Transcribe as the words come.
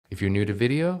If you're new to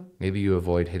video, maybe you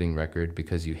avoid hitting record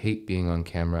because you hate being on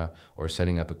camera or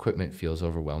setting up equipment feels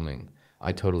overwhelming.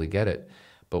 I totally get it.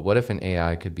 But what if an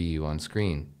AI could be you on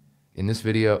screen? In this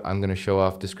video, I'm going to show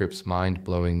off Descript's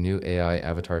mind-blowing new AI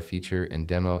avatar feature and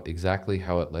demo exactly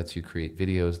how it lets you create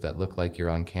videos that look like you're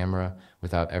on camera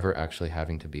without ever actually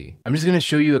having to be. I'm just going to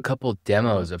show you a couple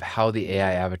demos of how the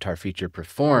AI avatar feature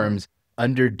performs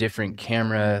under different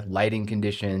camera, lighting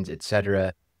conditions,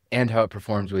 etc., and how it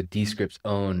performs with Descript's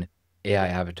own AI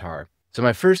avatar. So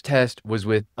my first test was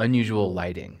with unusual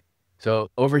lighting. So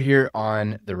over here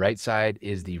on the right side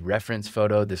is the reference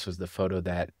photo. This was the photo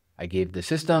that I gave the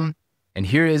system. And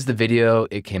here is the video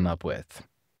it came up with.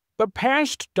 The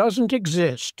past doesn't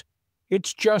exist.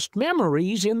 It's just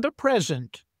memories in the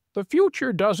present. The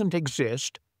future doesn't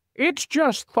exist. It's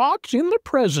just thoughts in the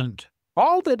present.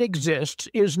 All that exists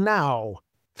is now.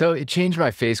 So it changed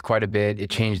my face quite a bit. It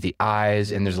changed the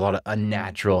eyes, and there's a lot of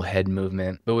unnatural head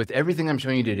movement. But with everything I'm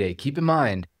showing you today, keep in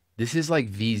mind, this is like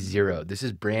V0. This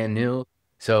is brand new.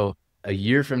 So a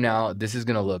year from now, this is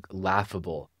going to look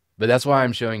laughable. But that's why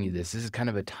I'm showing you this. This is kind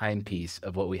of a timepiece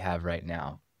of what we have right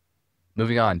now.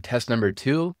 Moving on, test number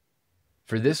 2.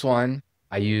 For this one,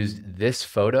 I used this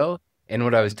photo. And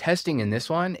what I was testing in this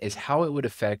one is how it would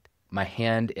affect my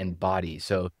hand and body.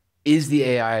 So is the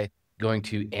AI going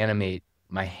to animate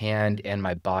my hand and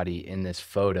my body in this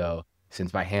photo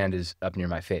since my hand is up near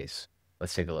my face?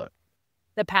 Let's take a look.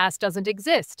 The past doesn't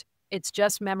exist. It's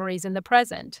just memories in the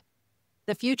present.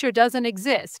 The future doesn't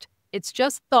exist. It's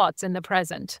just thoughts in the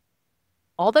present.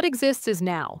 All that exists is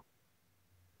now.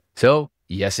 So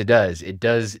yes, it does. It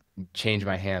does change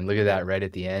my hand. Look at that right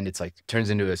at the end. It's like turns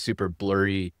into a super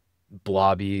blurry,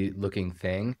 blobby looking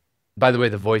thing. By the way,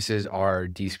 the voices are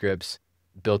Descript's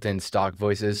built-in stock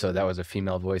voices. So that was a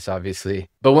female voice, obviously.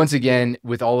 But once again,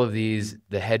 with all of these,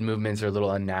 the head movements are a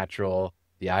little unnatural.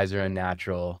 The eyes are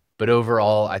unnatural. But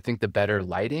overall, I think the better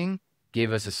lighting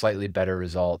gave us a slightly better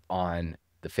result on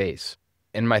the face.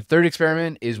 And my third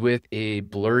experiment is with a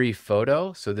blurry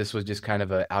photo. So this was just kind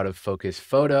of an out of focus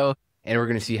photo. And we're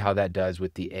going to see how that does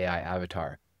with the AI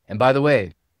avatar. And by the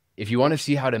way, if you want to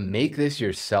see how to make this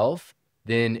yourself,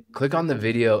 then click on the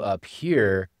video up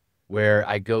here where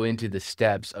I go into the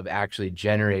steps of actually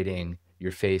generating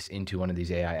your face into one of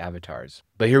these AI avatars.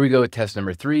 But here we go with test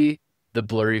number 3, the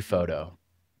blurry photo.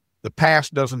 The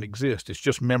past doesn't exist. It's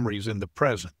just memories in the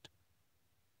present.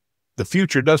 The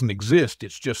future doesn't exist.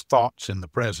 It's just thoughts in the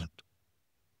present.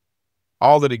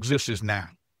 All that exists is now.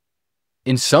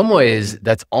 In some ways,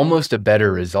 that's almost a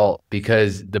better result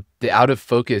because the out of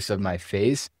focus of my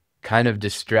face kind of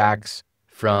distracts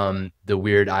from the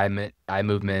weird eye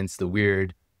movements, the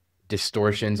weird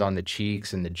distortions on the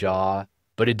cheeks and the jaw,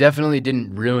 but it definitely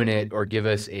didn't ruin it or give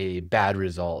us a bad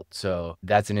result. So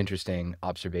that's an interesting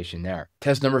observation there.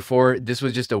 Test number 4, this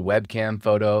was just a webcam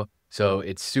photo. So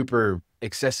it's super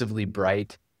excessively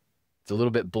bright. It's a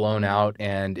little bit blown out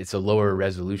and it's a lower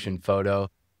resolution photo.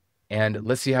 And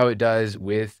let's see how it does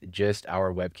with just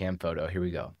our webcam photo. Here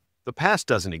we go. The past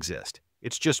doesn't exist.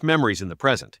 It's just memories in the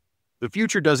present. The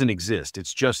future doesn't exist.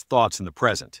 It's just thoughts in the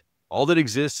present. All that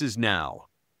exists is now.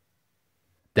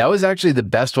 That was actually the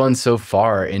best one so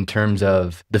far in terms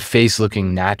of the face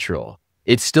looking natural.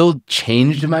 It still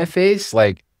changed my face.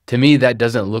 Like, to me, that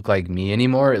doesn't look like me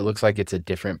anymore. It looks like it's a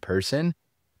different person,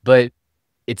 but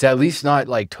it's at least not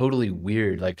like totally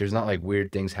weird. Like there's not like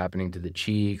weird things happening to the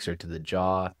cheeks or to the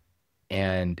jaw.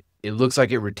 And it looks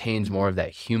like it retains more of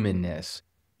that humanness.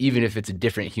 Even if it's a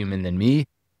different human than me,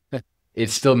 it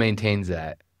still maintains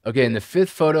that. Okay, and the 5th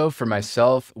photo for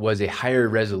myself was a higher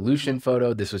resolution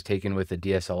photo. This was taken with a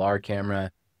DSLR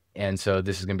camera. And so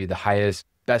this is gonna be the highest,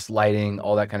 best lighting,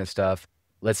 all that kind of stuff.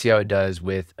 Let's see how it does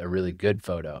with a really good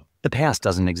photo. The past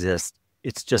doesn't exist.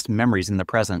 It's just memories in the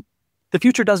present. The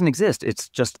future doesn't exist. It's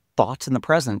just thoughts in the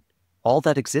present. All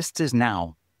that exists is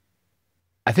now.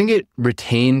 I think it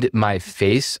retained my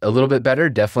face a little bit better,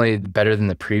 definitely better than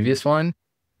the previous one,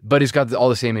 but it's got all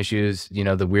the same issues, you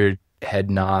know, the weird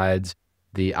head nods,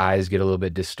 the eyes get a little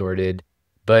bit distorted,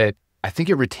 but I think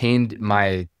it retained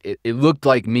it looked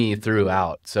like me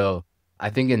throughout. So I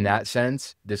think in that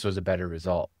sense, this was a better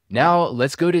result. Now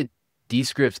let's go to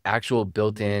Descript's actual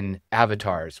built-in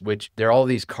avatars, which they're all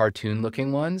these cartoon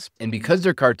looking ones. And because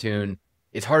they're cartoon,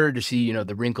 it's harder to see, you know,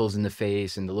 the wrinkles in the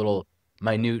face and the little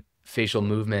minute facial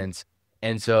movements.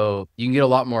 And so you can get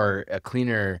a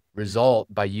cleaner result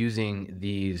by using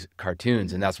these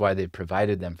cartoons. And that's why they've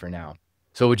provided them for now.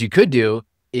 So what you could do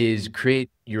is create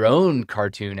your own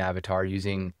cartoon avatar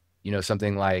using, you know,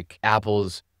 something like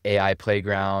Apple's AI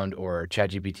Playground or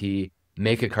ChatGPT,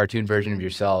 make a cartoon version of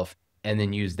yourself and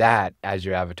then use that as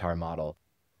your avatar model.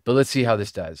 But let's see how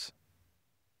this does.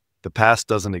 The past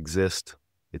doesn't exist.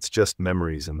 It's just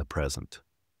memories in the present.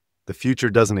 The future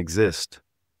doesn't exist.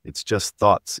 It's just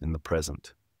thoughts in the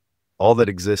present. All that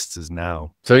exists is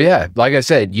now. So yeah, like I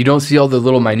said, you don't see all the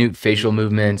little minute facial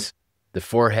movements, the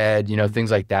forehead,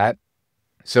 things like that.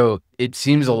 So it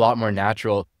seems a lot more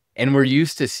natural. And we're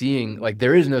used to seeing, like,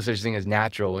 there is no such thing as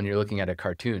natural when you're looking at a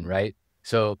cartoon, right?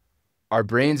 So our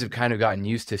brains have kind of gotten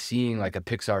used to seeing like a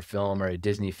Pixar film or a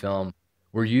Disney film.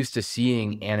 We're used to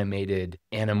seeing animated,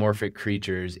 anamorphic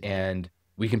creatures, and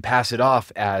we can pass it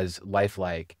off as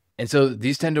lifelike. And so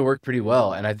these tend to work pretty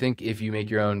well. And I think if you make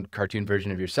your own cartoon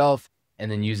version of yourself and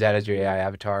then use that as your AI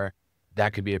avatar,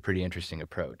 that could be a pretty interesting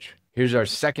approach. Here's our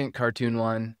second cartoon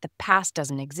one. The past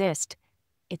doesn't exist.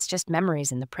 It's just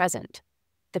memories in the present.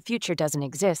 The future doesn't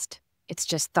exist. It's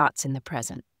just thoughts in the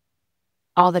present.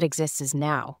 All that exists is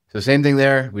now. So same thing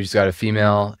there. We just got a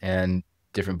female and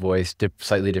different voice,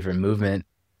 slightly different movement,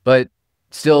 but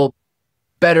still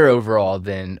better overall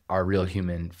than our real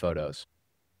human photos.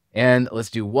 And let's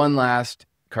do one last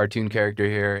cartoon character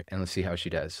here, and let's see how she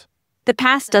does. The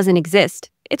past doesn't exist.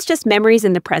 It's just memories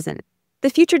in the present. The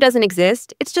future doesn't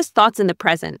exist. It's just thoughts in the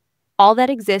present. All that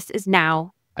exists is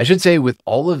now. I should say with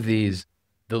all of these,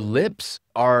 the lips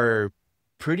are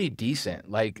pretty decent.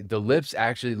 Like the lips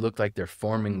actually look like they're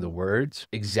forming the words.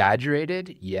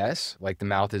 Exaggerated, yes. Like the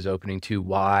mouth is opening too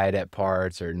wide at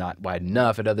parts or not wide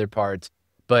enough at other parts.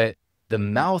 But the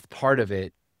mouth part of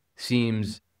it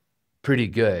seems pretty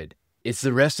good. It's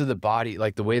the rest of the body,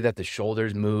 like the way that the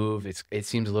shoulders move, it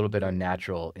seems a little bit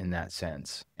unnatural in that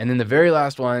sense. And then the very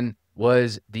last one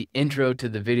was the intro to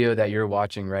the video that you're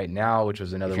watching right now, which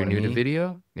was another one. If you're new to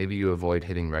video, maybe you avoid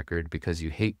hitting record because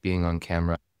you hate being on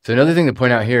camera. So another thing to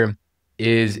point out here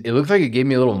is it looks like it gave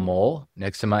me a little mole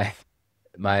next to my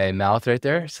mouth right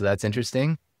there. So that's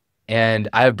interesting. And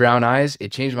I have brown eyes.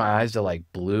 It changed my eyes to like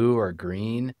blue or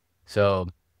green. So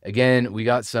again, we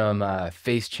got some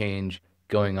face change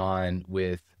going on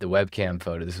with the webcam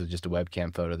photo. This was just a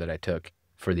webcam photo that I took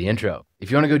for the intro. If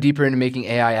you want to go deeper into making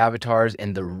AI avatars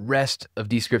and the rest of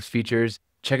Descript's features,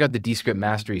 check out the Descript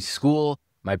Mastery School,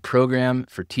 my program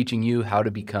for teaching you how to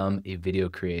become a video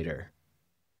creator.